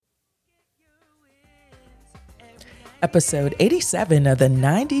episode 87 of the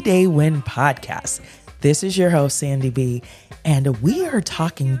 90 Day Win podcast. This is your host, Sandy B, and we are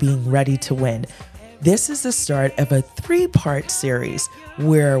talking being ready to win. This is the start of a 3-part series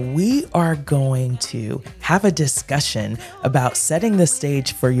where we are going to have a discussion about setting the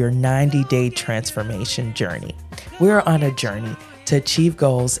stage for your 90-day transformation journey. We're on a journey to achieve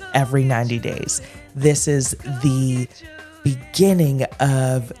goals every 90 days. This is the beginning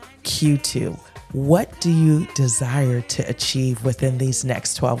of Q2. What do you desire to achieve within these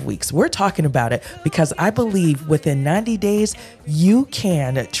next 12 weeks? We're talking about it because I believe within 90 days, you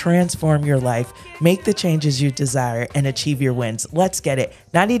can transform your life, make the changes you desire, and achieve your wins. Let's get it.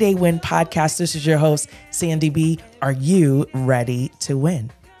 90 Day Win podcast. This is your host, Sandy B. Are you ready to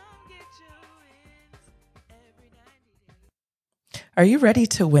win? Are you ready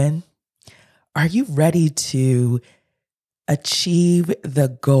to win? Are you ready to achieve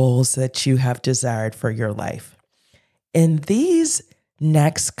the goals that you have desired for your life? In these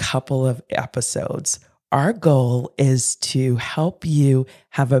next couple of episodes, our goal is to help you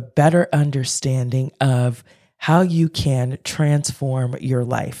have a better understanding of how you can transform your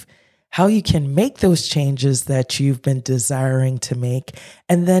life, how you can make those changes that you've been desiring to make,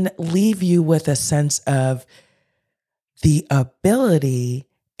 and then leave you with a sense of the ability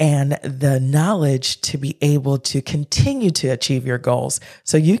and the knowledge to be able to continue to achieve your goals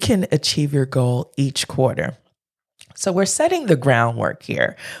so you can achieve your goal each quarter. So we're setting the groundwork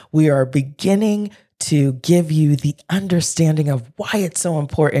here. We are beginning to give you the understanding of why it's so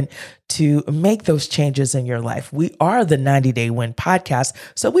important to make those changes in your life. We are the 90 Day Win podcast,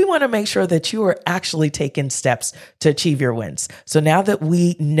 so we want to make sure that you are actually taking steps to achieve your wins. So now that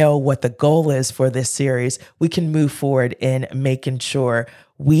we know what the goal is for this series, we can move forward in making sure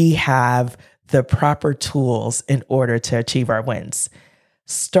we have the proper tools in order to achieve our wins.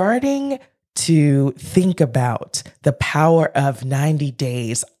 Starting to think about the power of 90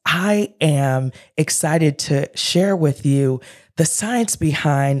 days, I am excited to share with you the science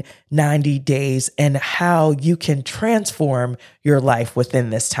behind 90 days and how you can transform your life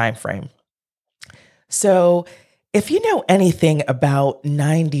within this time frame. So, if you know anything about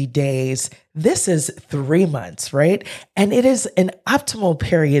 90 days, this is 3 months, right? And it is an optimal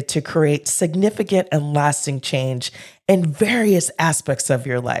period to create significant and lasting change in various aspects of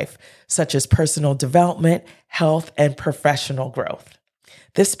your life, such as personal development, health, and professional growth.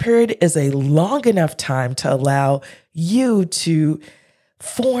 This period is a long enough time to allow you to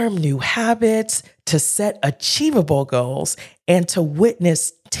form new habits, to set achievable goals, and to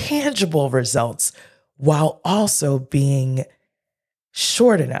witness tangible results while also being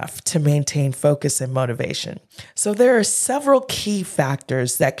short enough to maintain focus and motivation. So there are several key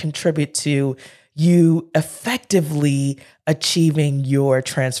factors that contribute to you effectively achieving your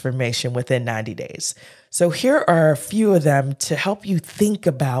transformation within 90 days. So here are a few of them to help you think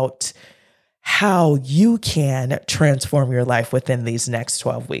about how you can transform your life within these next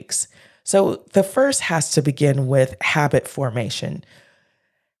 12 weeks. So the first has to begin with habit formation.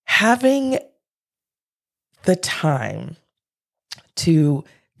 Having the time to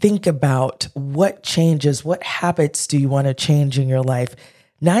think about what changes, what habits do you want to change in your life.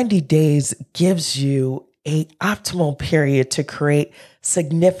 90 days gives you an optimal period to create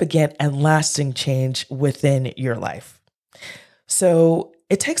significant and lasting change within your life. So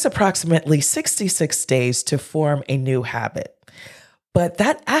it takes approximately 66 days to form a new habit, but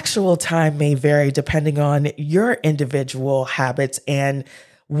that actual time may vary depending on your individual habits and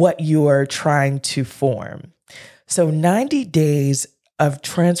what you are trying to form. So 90 days of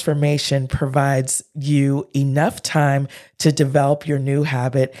transformation provides you enough time to develop your new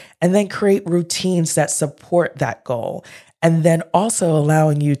habit and then create routines that support that goal, and then also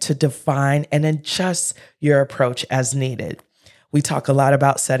allowing you to define and adjust your approach as needed. We talk a lot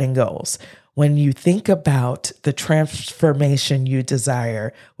about setting goals. When you think about the transformation you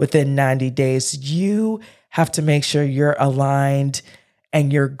desire within 90 days, you have to make sure you're aligned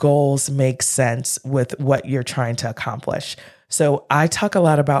and your goals make sense with what you're trying to accomplish. So I talk a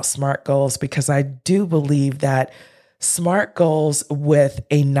lot about SMART goals because I do believe that SMART goals with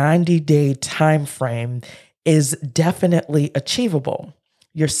a 90-day time frame is definitely achievable.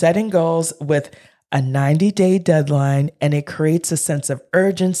 You're setting goals with a 90-day deadline, and it creates a sense of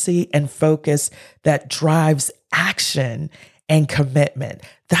urgency and focus that drives action and commitment.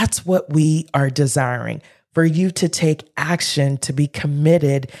 That's what we are desiring. For you to take action, to be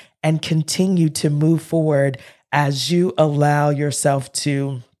committed, and continue to move forward as you allow yourself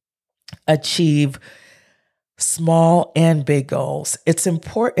to achieve small and big goals. It's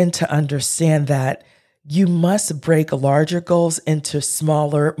important to understand that you must break larger goals into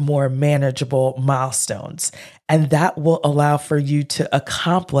smaller, more manageable milestones. And that will allow for you to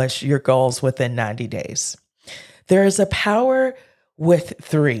accomplish your goals within 90 days. There is a power with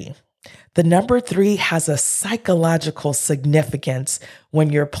 3. The number 3 has a psychological significance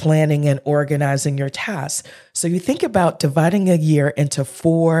when you're planning and organizing your tasks. So you think about dividing a year into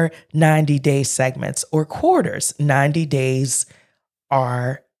 4 90-day segments or quarters. 90 days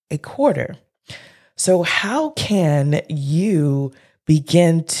are a quarter. So how can you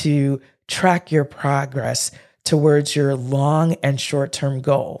begin to track your progress towards your long and short-term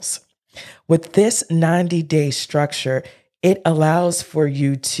goals? With this 90-day structure, it allows for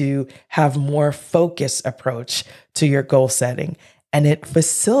you to have more focused approach to your goal setting, and it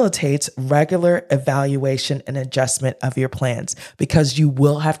facilitates regular evaluation and adjustment of your plans because you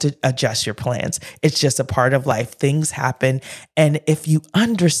will have to adjust your plans. It's just a part of life. Things happen. And if you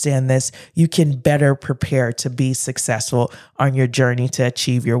understand this, you can better prepare to be successful on your journey to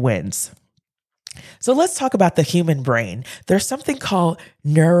achieve your wins. So let's talk about the human brain. There's something called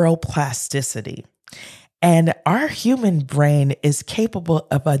neuroplasticity. And our human brain is capable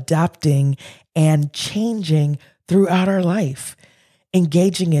of adapting and changing throughout our life.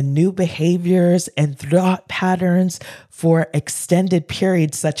 Engaging in new behaviors and thought patterns for extended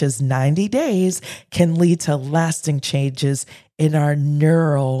periods, such as 90 days, can lead to lasting changes in our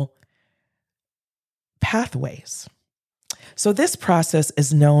neural pathways. So this process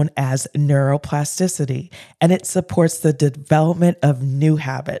is known as neuroplasticity, and it supports the development of new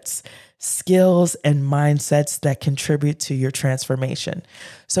habits, skills, and mindsets that contribute to your transformation.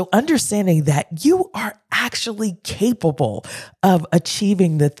 So understanding that you are actually capable of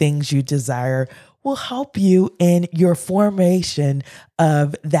achieving the things you desire will help you in your formation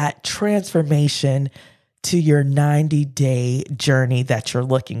of that transformation to your 90-day journey that you're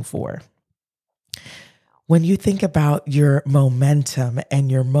looking for. When you think about your momentum and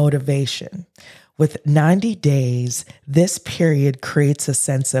your motivation, with 90 days, this period creates a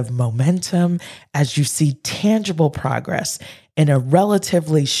sense of momentum as you see tangible progress in a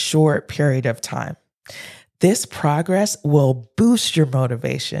relatively short period of time. This progress will boost your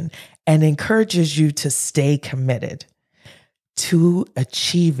motivation and encourages you to stay committed to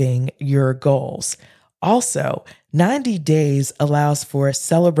achieving your goals. Also, 90 days allows for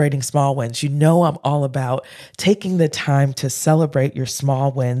celebrating small wins. You know, I'm all about taking the time to celebrate your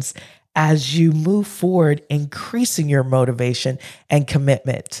small wins as you move forward, increasing your motivation and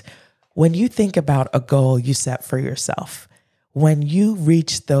commitment. When you think about a goal you set for yourself, when you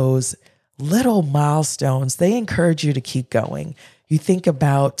reach those little milestones, they encourage you to keep going. You think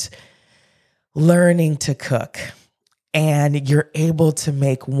about learning to cook, and you're able to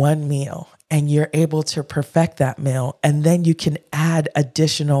make one meal, and you're able to perfect that meal. And then you can add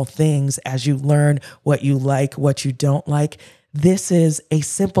additional things as you learn what you like, what you don't like. This is a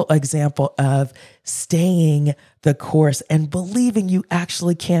simple example of staying the course and believing you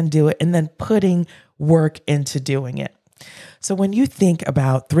actually can do it and then putting work into doing it. So when you think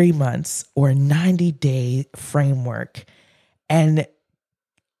about 3 months or 90-day framework and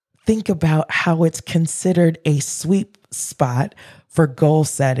think about how it's considered a sweet spot for goal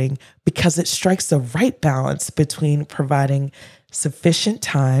setting because it strikes the right balance between providing sufficient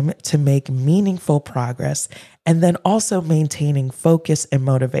time to make meaningful progress and then also maintaining focus and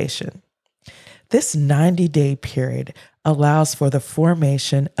motivation. This 90-day period allows for the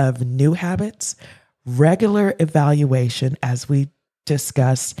formation of new habits, regular evaluation, as we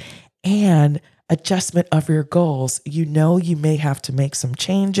discussed, and adjustment of your goals. You know, you may have to make some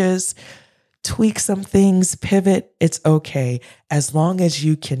changes, tweak some things, pivot. It's okay as long as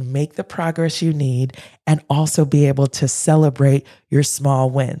you can make the progress you need and also be able to celebrate your small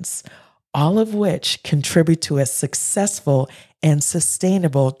wins, all of which contribute to a successful and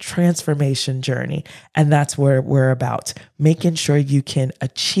sustainable transformation journey. And that's where we're about, making sure you can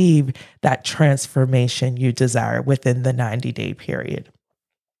achieve that transformation you desire within the 90-day period.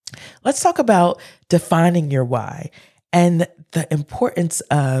 Let's talk about defining your why and the importance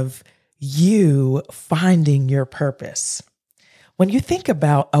of you finding your purpose. When you think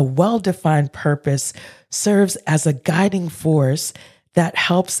about a well-defined purpose serves as a guiding force that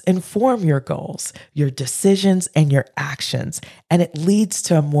helps inform your goals, your decisions, and your actions, and it leads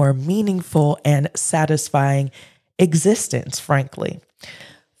to a more meaningful and satisfying existence, frankly.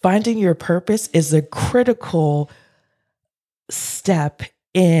 Finding your purpose is a critical step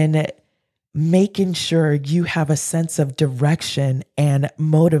in making sure you have a sense of direction and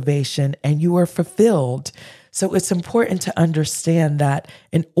motivation and you are fulfilled. So it's important to understand that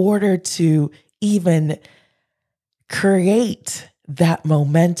in order to even create that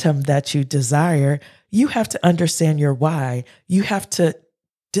momentum that you desire, you have to understand your why. You have to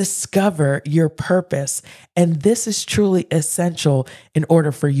discover your purpose. And this is truly essential in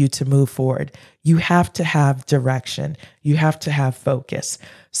order for you to move forward. You have to have direction. You have to have focus.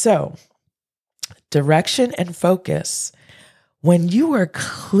 So, direction and focus. When you are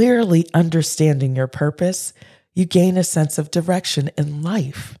clearly understanding your purpose, you gain a sense of direction in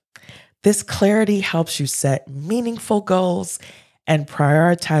life. This clarity helps you set meaningful goals and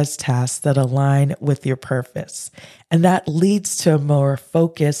prioritize tasks that align with your purpose. And that leads to a more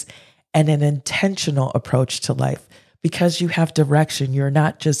focused and an intentional approach to life because you have direction. You're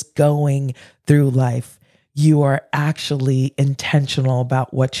not just going through life, you are actually intentional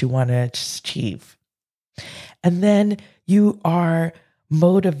about what you want to achieve. And then you are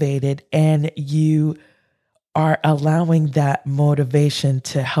motivated and you are allowing that motivation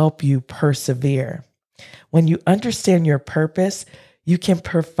to help you persevere. When you understand your purpose, you can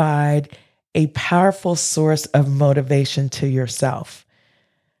provide a powerful source of motivation to yourself.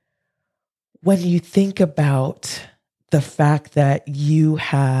 When you think about the fact that you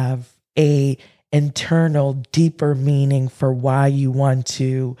have a internal, deeper meaning for why you want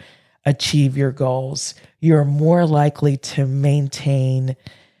to achieve your goals, you're more likely to maintain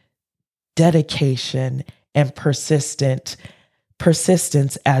dedication and persistence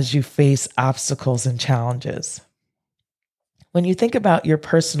as you face obstacles and challenges. When you think about your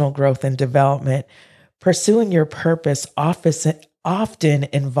personal growth and development, pursuing your purpose often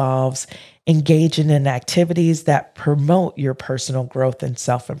involves engaging in activities that promote your personal growth and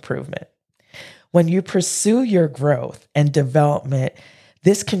self-improvement. When you pursue your growth and development,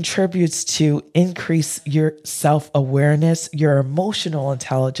 this contributes to increase your self-awareness, your emotional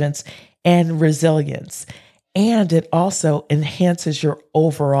intelligence, and resilience. And it also enhances your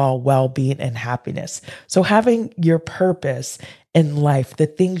overall well-being and happiness. So having your purpose in life, the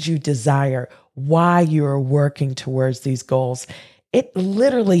things you desire, why you're working towards these goals, it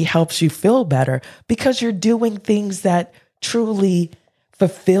literally helps you feel better because you're doing things that truly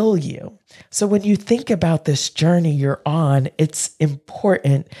fulfill you. So when you think about this journey you're on, it's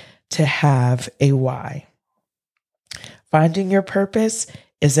important to have a why. Finding your purpose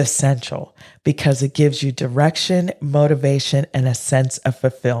is essential because it gives you direction, motivation, and a sense of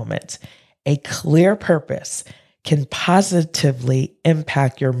fulfillment. A clear purpose can positively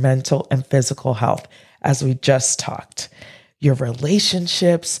impact your mental and physical health, as we just talked, your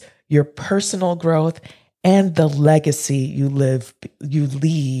relationships, your personal growth, and the legacy you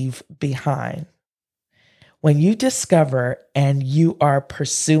leave behind. When you discover and you are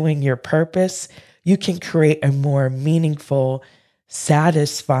pursuing your purpose, you can create a more meaningful,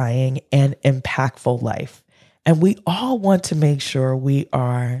 satisfying, and impactful life. And we all want to make sure we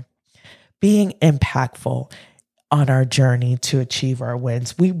are being impactful on our journey to achieve our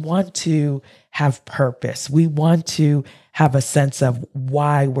wins. We want to have purpose. We want to have a sense of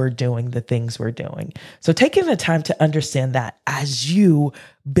why we're doing the things we're doing. So taking the time to understand that as you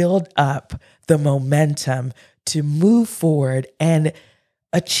build up the momentum to move forward and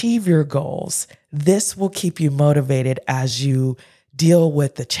achieve your goals, this will keep you motivated as you deal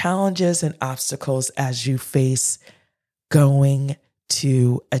with the challenges and obstacles as you face going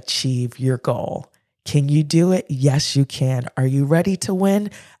to achieve your goal. Can you do it? Yes, you can. Are you ready to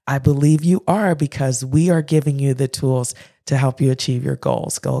win? I believe you are because we are giving you the tools to help you achieve your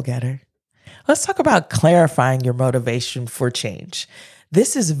goals, goal getter. Let's talk about clarifying your motivation for change.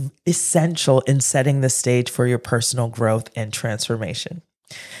 This is essential in setting the stage for your personal growth and transformation.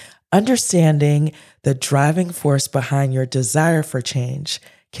 Understanding the driving force behind your desire for change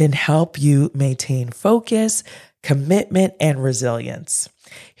can help you maintain focus, commitment, and resilience.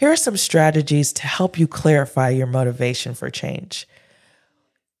 Here are some strategies to help you clarify your motivation for change.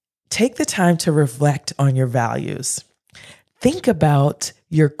 Take the time to reflect on your values. Think about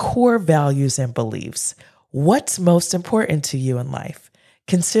your core values and beliefs. What's most important to you in life?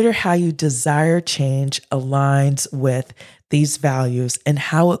 Consider how you desire change aligns with these values and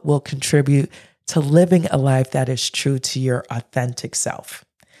how it will contribute to living a life that is true to your authentic self.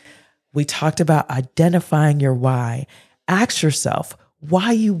 We talked about identifying your why. Ask yourself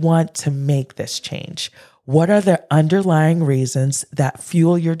why you want to make this change. What are the underlying reasons that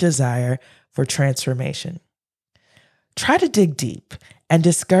fuel your desire for transformation? Try to dig deep and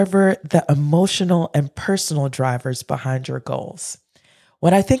discover the emotional and personal drivers behind your goals.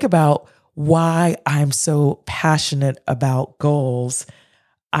 When I think about why I'm so passionate about goals,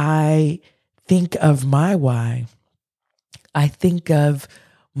 I think of my why. I think of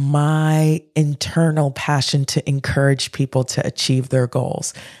my internal passion to encourage people to achieve their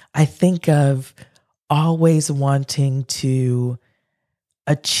goals. I think of always wanting to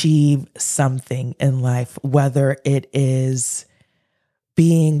achieve something in life, whether it is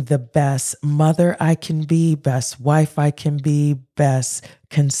being the best mother I can be, best wife I can be, best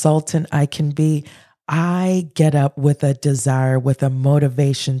consultant I can be. I get up with a desire, with a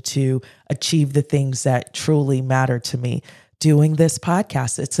motivation to achieve the things that truly matter to me. Doing this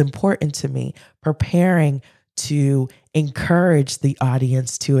podcast, it's important to me. Preparing to encourage the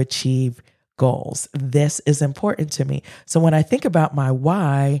audience to achieve goals. This is important to me. So when I think about my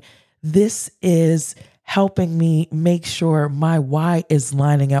why, this is helping me make sure my why is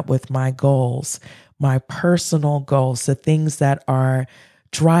lining up with my goals, my personal goals, the things that are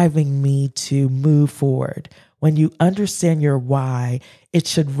driving me to move forward. When you understand your why, it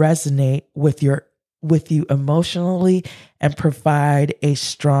should resonate with you emotionally and provide a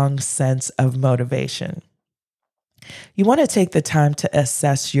strong sense of motivation. You want to take the time to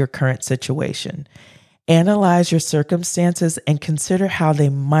assess your current situation. Analyze your circumstances and consider how they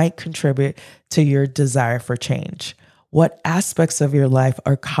might contribute to your desire for change. What aspects of your life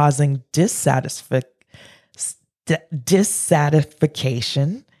are causing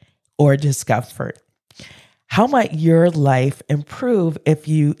dissatisfaction or discomfort? How might your life improve if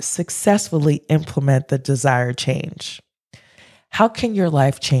you successfully implement the desired change? How can your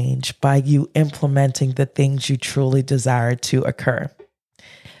life change by you implementing the things you truly desire to occur?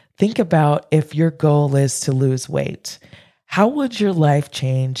 Think about if your goal is to lose weight. How would your life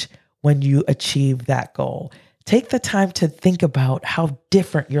change when you achieve that goal? Take the time to think about how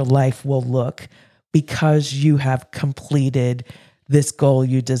different your life will look because you have completed this goal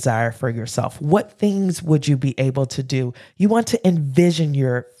you desire for yourself. What things would you be able to do? You want to envision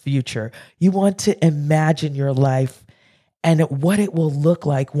your future. You want to imagine your life and what it will look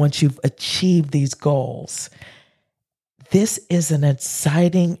like once you've achieved these goals. This is an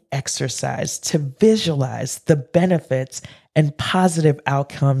exciting exercise to visualize the benefits and positive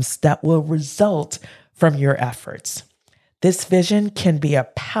outcomes that will result from your efforts. This vision can be a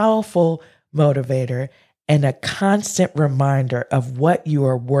powerful motivator and a constant reminder of what you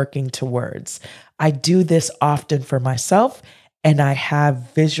are working towards. I do this often for myself, and I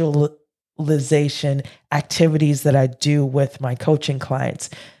have visualization activities that I do with my coaching clients.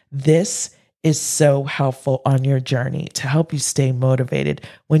 This is so helpful on your journey to help you stay motivated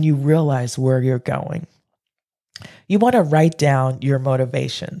when you realize where you're going. You want to write down your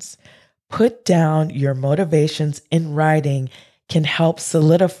motivations. Put down your motivations in writing can help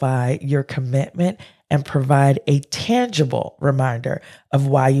solidify your commitment and provide a tangible reminder of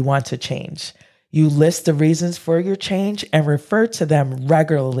why you want to change. You list the reasons for your change and refer to them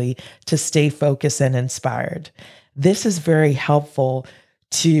regularly to stay focused and inspired. This is very helpful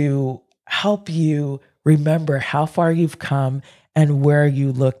to help you remember how far you've come and where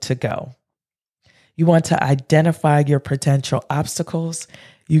you look to go. You want to identify your potential obstacles.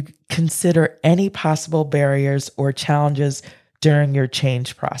 You consider any possible barriers or challenges during your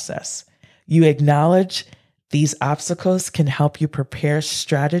change process. You acknowledge these obstacles can help you prepare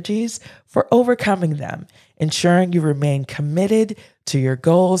strategies for overcoming them, ensuring you remain committed to your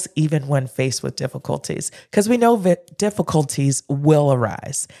goals even when faced with difficulties. Because we know that difficulties will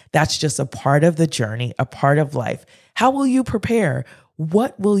arise. That's just a part of the journey, a part of life. How will you prepare?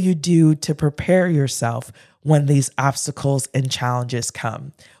 What will you do to prepare yourself when these obstacles and challenges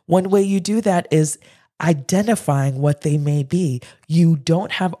come? One way you do that is identifying what they may be. You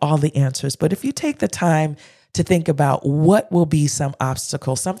don't have all the answers, but if you take the time to think about what will be some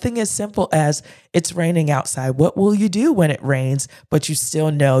obstacle, something as simple as it's raining outside. What will you do when it rains, but you still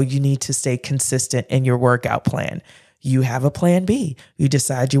know you need to stay consistent in your workout plan? You have a plan B. You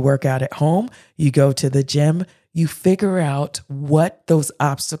decide you work out at home, you go to the gym, you figure out what those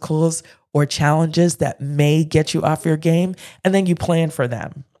obstacles or challenges that may get you off your game, and then you plan for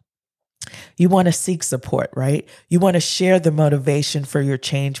them. You want to seek support, right? You want to share the motivation for your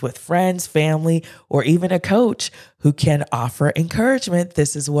change with friends, family, or even a coach who can offer encouragement.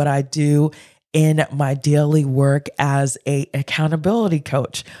 This is what I do in my daily work as an accountability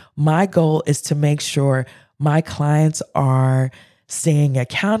coach. My goal is to make sure my clients are staying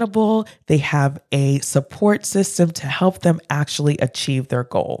accountable. They have a support system to help them actually achieve their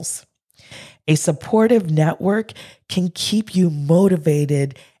goals. A supportive network can keep you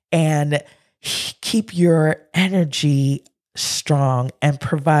motivated and keep your energy strong and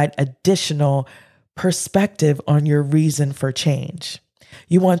provide additional perspective on your reason for change.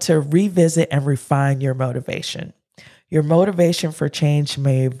 You want to revisit and refine your motivation. Your motivation for change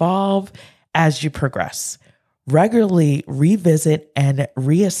may evolve as you progress. Regularly revisit and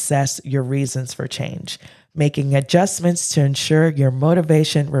reassess your reasons for change, making adjustments to ensure your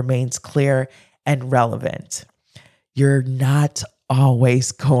motivation remains clear and relevant. You're not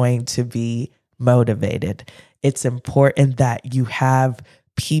always going to be motivated. It's important that you have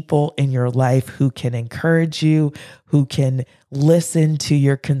people in your life who can encourage you, who can listen to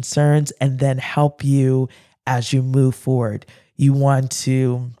your concerns and then help you as you move forward. You want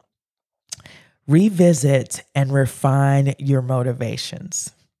to revisit and refine your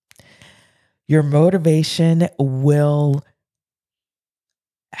motivations. Your motivation will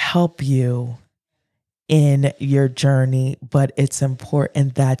help you in your journey, but it's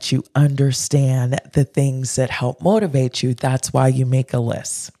important that you understand the things that help motivate you. That's why you make a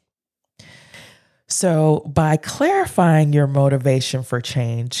list. So by clarifying your motivation for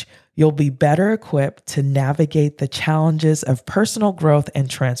change, you'll be better equipped to navigate the challenges of personal growth and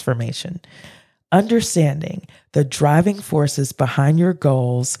transformation. Understanding the driving forces behind your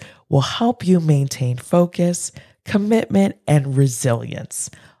goals will help you maintain focus, commitment, and resilience,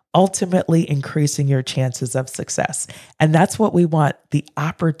 ultimately increasing your chances of success. And that's what we want, the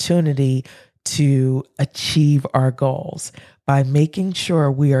opportunity to achieve our goals by making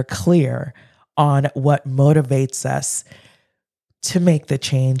sure we are clear on what motivates us to make the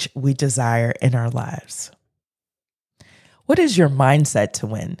change we desire in our lives. What is your mindset to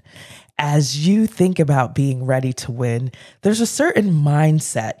win? As you think about being ready to win, there's a certain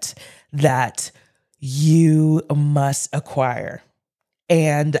mindset that you must acquire.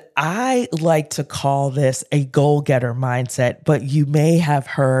 And I like to call this a goal-getter mindset, but you may have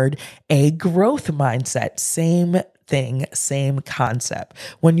heard a growth mindset. Same thing, same concept.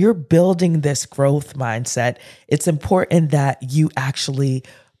 When you're building this growth mindset, it's important that you actually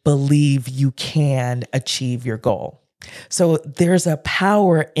believe you can achieve your goal. So there's a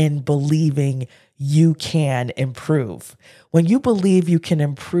power in believing you can improve. When you believe you can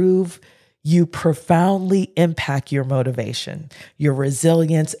improve, you profoundly impact your motivation, your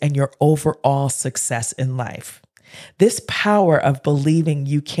resilience, and your overall success in life. This power of believing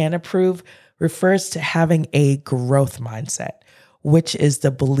you can improve refers to having a growth mindset, which is the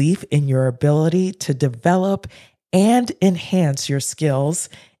belief in your ability to develop and enhance your skills,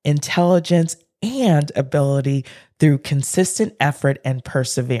 intelligence, and ability through consistent effort and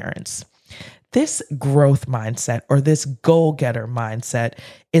perseverance. This growth mindset or this goal-getter mindset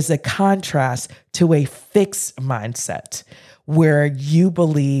is a contrast to a fixed mindset where you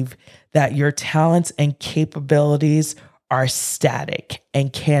believe that your talents and capabilities are static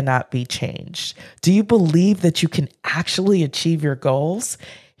and cannot be changed. Do you believe that you can actually achieve your goals?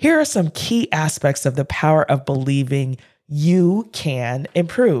 Here are some key aspects of the power of believing you can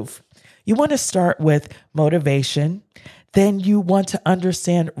improve. You want to start with motivation. Then you want to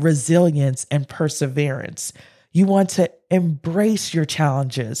understand resilience and perseverance. You want to embrace your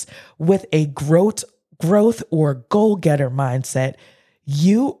challenges with a growth or goal-getter mindset.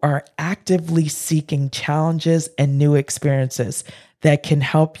 You are actively seeking challenges and new experiences that can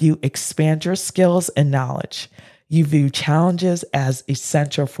help you expand your skills and knowledge. You view challenges as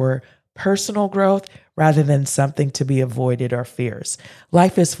essential for personal growth rather than something to be avoided or fears.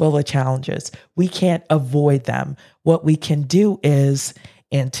 Life is full of challenges. We can't avoid them. What we can do is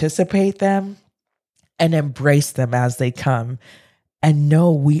anticipate them and embrace them as they come and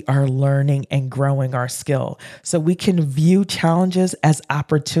know we are learning and growing our skill. So we can view challenges as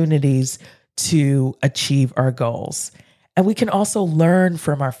opportunities to achieve our goals. And we can also learn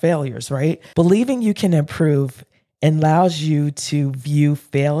from our failures, right? Believing you can improve allows you to view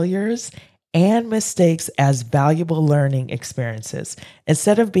failures and mistakes as valuable learning experiences.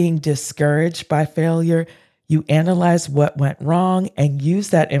 Instead of being discouraged by failure, you analyze what went wrong and use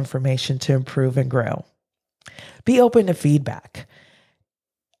that information to improve and grow. Be open to feedback.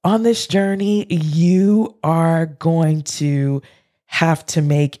 On this journey, you are going to have to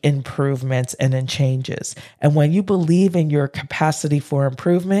make improvements and then changes. And when you believe in your capacity for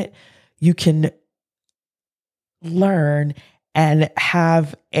improvement, you can learn and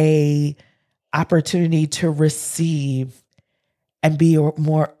have a opportunity to receive and be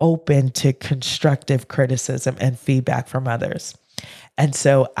more open to constructive criticism and feedback from others. And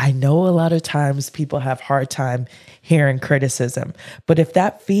so I know a lot of times people have a hard time hearing criticism, but if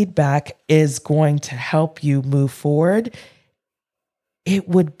that feedback is going to help you move forward, it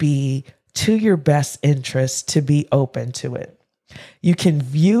would be to your best interest to be open to it. You can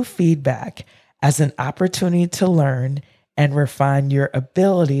view feedback as an opportunity to learn and refine your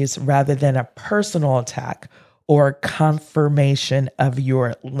abilities rather than a personal attack or confirmation of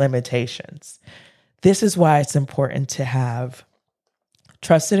your limitations. This is why it's important to have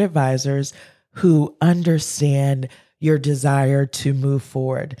trusted advisors who understand your desire to move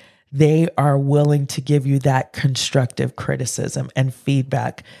forward. They are willing to give you that constructive criticism and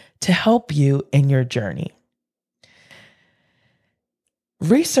feedback to help you in your journey.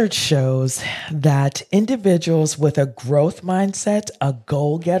 Research shows that individuals with a growth mindset, a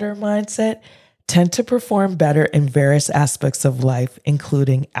goal-getter mindset, tend to perform better in various aspects of life,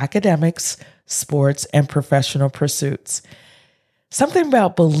 including academics, sports, and professional pursuits. Something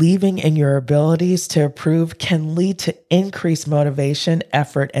about believing in your abilities to improve can lead to increased motivation,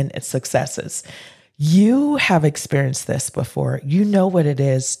 effort, and successes. You have experienced this before. You know what it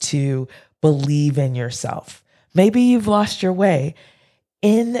is to believe in yourself. Maybe you've lost your way.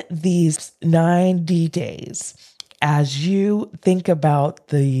 In these 90 days, as you think about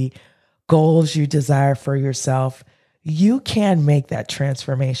the goals you desire for yourself, you can make that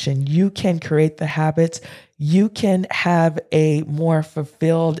transformation. You can create the habits. You can have a more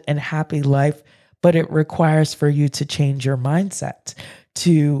fulfilled and happy life, but it requires for you to change your mindset,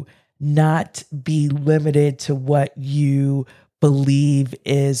 to not be limited to what you believe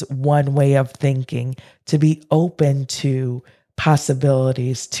is one way of thinking, to be open to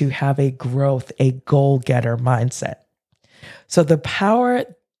possibilities, to have a growth, a goal-getter mindset. So the power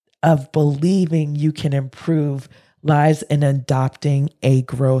of believing you can improve lies in adopting a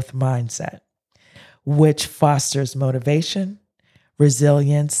growth mindset, which fosters motivation,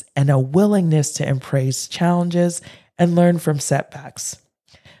 resilience, and a willingness to embrace challenges and learn from setbacks.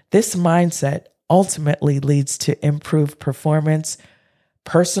 This mindset ultimately leads to improved performance,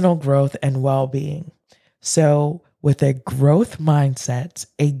 personal growth, and well-being. So with a growth mindset,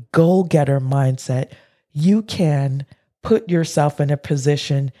 a goal-getter mindset, you can put yourself in a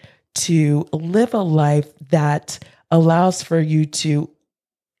position to live a life that allows for you to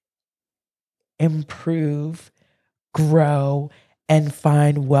improve, grow, and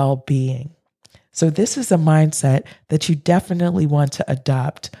find well-being. So this is a mindset that you definitely want to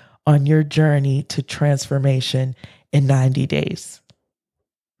adopt on your journey to transformation in 90 days.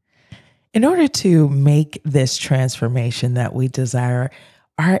 In order to make this transformation that we desire,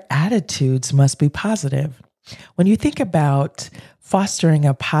 our attitudes must be positive. When you think about fostering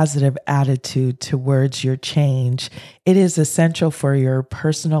a positive attitude towards your change, it is essential for your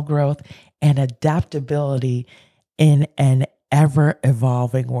personal growth and adaptability in an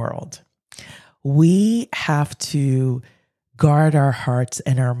ever-evolving world. We have to guard our hearts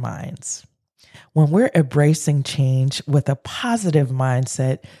and our minds. When we're embracing change with a positive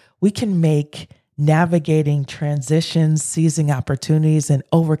mindset, we can make navigating transitions, seizing opportunities, and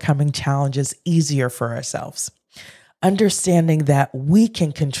overcoming challenges easier for ourselves. Understanding that we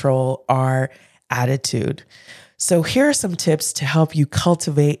can control our attitude. So here are some tips to help you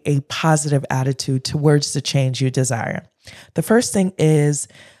cultivate a positive attitude towards the change you desire. The first thing is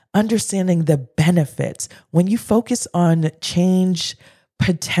understanding the benefits. When you focus on change,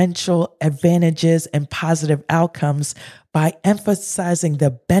 potential advantages, and positive outcomes, by emphasizing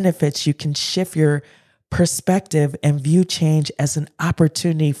the benefits, you can shift your perspective and view change as an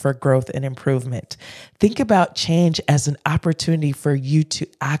opportunity for growth and improvement. Think about change as an opportunity for you to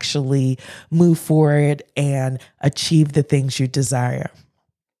actually move forward and achieve the things you desire.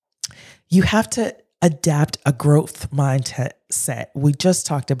 You have to adapt a growth mindset. We just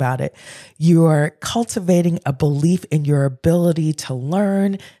talked about it. You are cultivating a belief in your ability to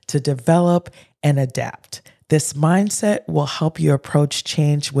learn, to develop, and adapt. This mindset will help you approach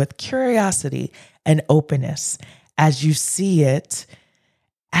change with curiosity and openness as you see it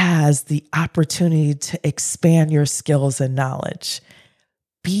as the opportunity to expand your skills and knowledge.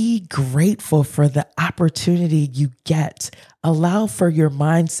 Be grateful for the opportunity you get. Allow for your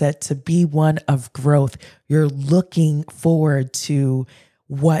mindset to be one of growth. You're looking forward to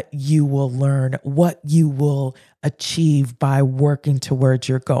what you will learn, what you will achieve by working towards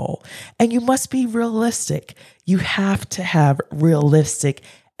your goal. And you must be realistic. You have to have realistic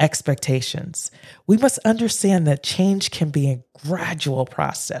expectations. We must understand that change can be a gradual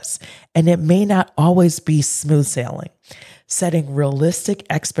process, and it may not always be smooth sailing. Setting realistic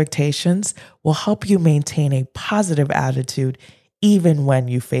expectations will help you maintain a positive attitude even when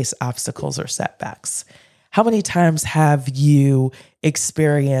you face obstacles or setbacks. How many times have you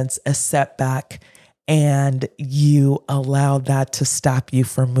experienced a setback and you allow that to stop you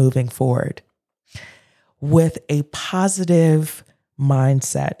from moving forward? With a positive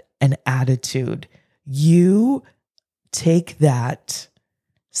mindset and attitude, you take that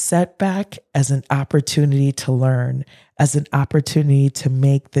setback as an opportunity to learn, as an opportunity to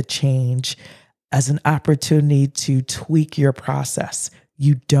make the change, as an opportunity to tweak your process.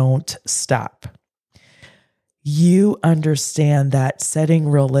 You don't stop. You understand that setting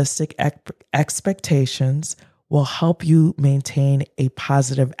realistic expectations will help you maintain a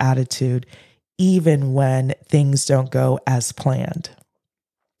positive attitude even when things don't go as planned.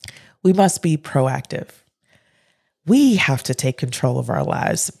 We must be proactive. We have to take control of our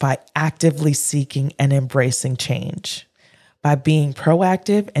lives by actively seeking and embracing change. By being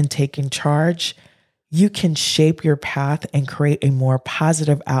proactive and taking charge, you can shape your path and create a more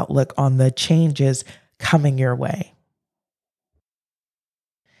positive outlook on the changes coming your way.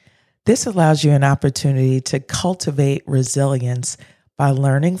 This allows you an opportunity to cultivate resilience by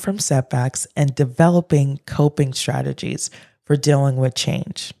learning from setbacks and developing coping strategies for dealing with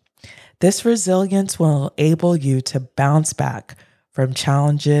change. This resilience will enable you to bounce back from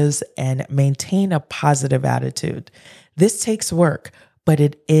challenges and maintain a positive attitude. This takes work, but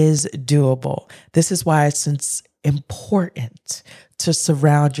it is doable. This is why it's important to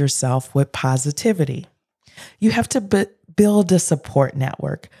surround yourself with positivity. You have to build a support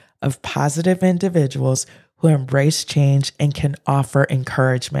network of positive individuals who embrace change and can offer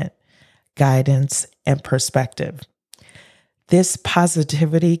encouragement, guidance, and perspective. This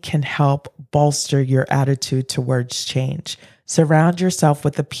positivity can help bolster your attitude towards change. Surround yourself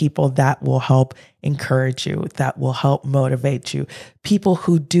with the people that will help encourage you, that will help motivate you. People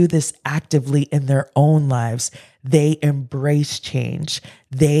who do this actively in their own lives. They embrace change.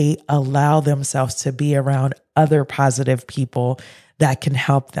 They allow themselves to be around other positive people that can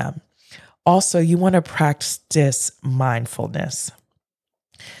help them. Also, you want to practice mindfulness.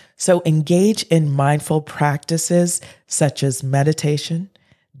 So engage in mindful practices such as meditation,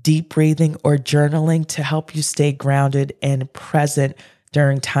 deep breathing, or journaling to help you stay grounded and present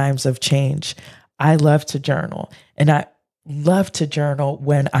during times of change. I love to journal, and I love to journal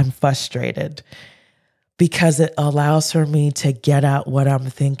when I'm frustrated because it allows for me to get out what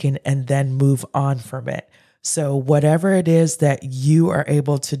I'm thinking and then move on from it. So whatever it is that you are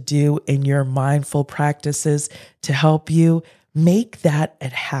able to do in your mindful practices to help you, make that a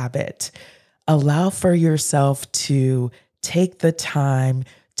habit. Allow for yourself to take the time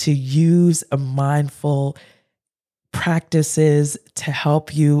to use a mindful practices to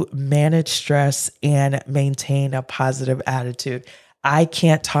help you manage stress and maintain a positive attitude. I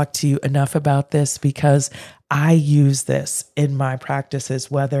can't talk to you enough about this because I use this in my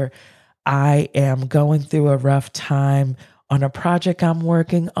practices, whether I am going through a rough time on a project I'm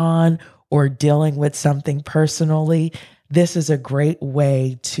working on or dealing with something personally. This is a great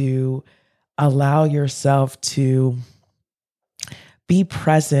way to allow yourself to be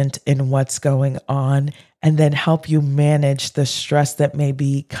present in what's going on and then help you manage the stress that may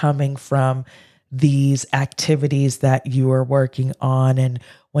be coming from these activities that you are working on. And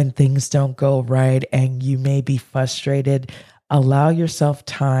when things don't go right and you may be frustrated, allow yourself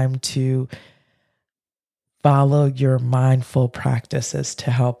time to follow your mindful practices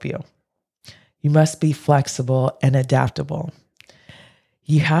to help you. You must be flexible and adaptable.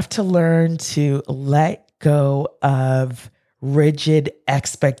 You have to learn to let go of rigid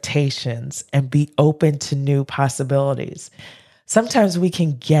expectations and be open to new possibilities. Sometimes we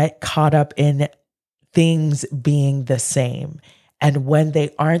can get caught up in things being the same. And when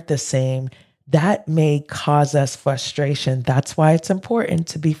they aren't the same, that may cause us frustration. That's why it's important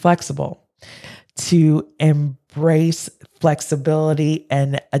to be flexible, to embrace flexibility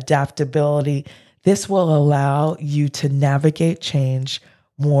and adaptability. This will allow you to navigate change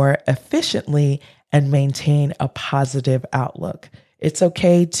more efficiently and maintain a positive outlook. It's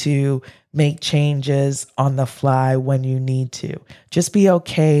okay to make changes on the fly when you need to. Just be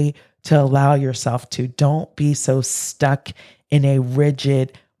okay to allow yourself to. Don't be so stuck in a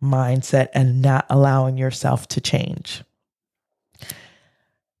rigid mindset and not allowing yourself to change.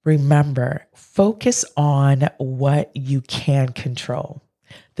 Remember, focus on what you can control.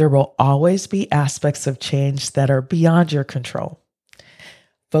 There will always be aspects of change that are beyond your control.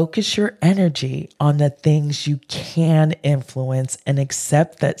 Focus your energy on the things you can influence and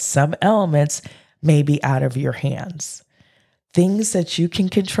accept that some elements may be out of your hands. Things that you can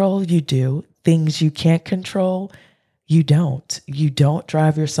control, you do. Things you can't control, you don't. You don't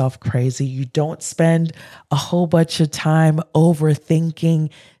drive yourself crazy. You don't spend a whole bunch of time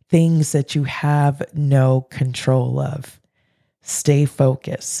overthinking things that you have no control of. Stay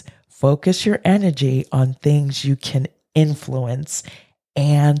focused. Focus your energy on things you can influence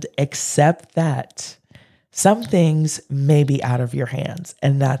and accept that some things may be out of your hands,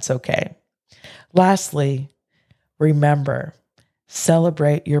 and that's okay. Lastly, remember,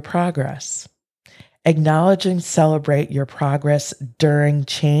 celebrate your progress. Acknowledge and celebrate your progress during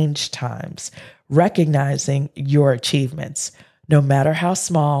change times, recognizing your achievements, no matter how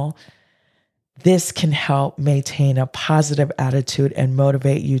small. This can help maintain a positive attitude and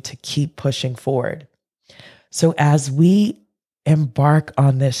motivate you to keep pushing forward. So as we embark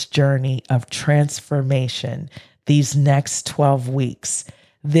on this journey of transformation, these next 12 weeks,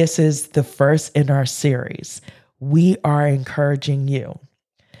 this is the first in our series. we are encouraging you.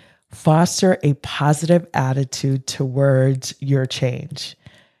 Foster a positive attitude towards your change.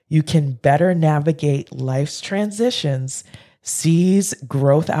 You can better navigate life's transitions, seize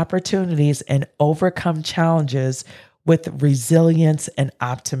growth opportunities, and overcome challenges with resilience and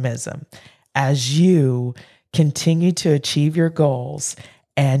optimism as you continue to achieve your goals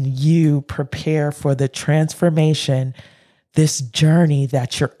and you prepare for the transformation, this journey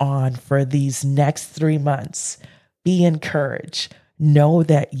that you're on for these next 3 months. Be encouraged. Know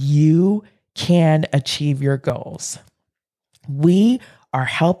that you can achieve your goals. We are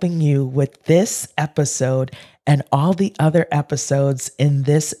helping you with this episode and all the other episodes in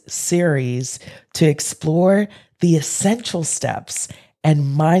this series to explore the essential steps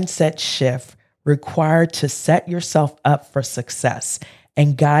and mindset shift required to set yourself up for success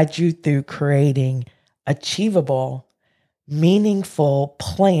and guide you through creating achievable, meaningful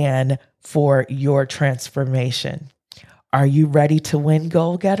plan for your transformation. Are you ready to win,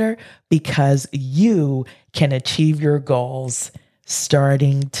 goal getter? Because you can achieve your goals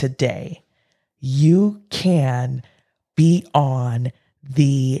starting today. You can be on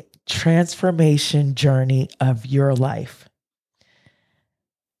the transformation journey of your life.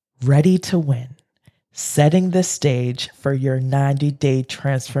 Ready to win, setting the stage for your 90-day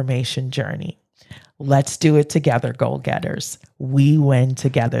transformation journey. Let's do it together, goal getters. We win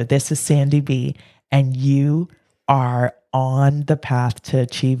together. This is Sandy B, and you are on the path to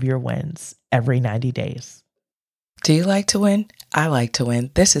achieve your wins every 90 days. Do you like to win? I like to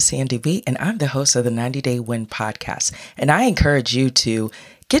win. This is Sandy B, and I'm the host of the 90-Day Win Podcast. And I encourage you to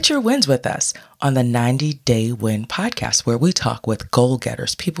get your wins with us on the 90-Day Win Podcast, where we talk with goal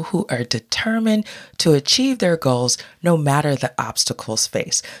getters, people who are determined to achieve their goals no matter the obstacles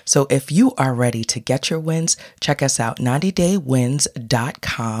faced. So if you are ready to get your wins, check us out.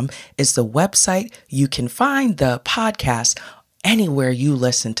 90daywins.com is the website. You can find the podcast anywhere you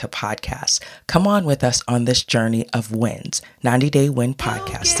listen to podcasts. Come on with us on this journey of wins. 90-Day Win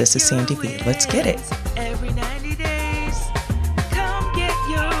Podcast. This is Sandy B. Let's get it. Every 90 days, come get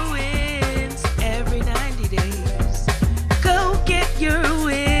your wins. Every 90 days, go get your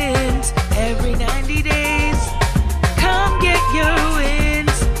wins. Every 90 days, come get your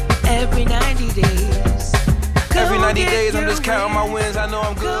wins. Every 90 days. Every 90 days, I'm just counting my wins. I know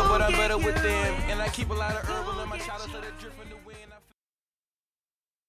I'm good, but I'm better with them. And I keep a lot of herbal in my chalice, let it drip in the wind.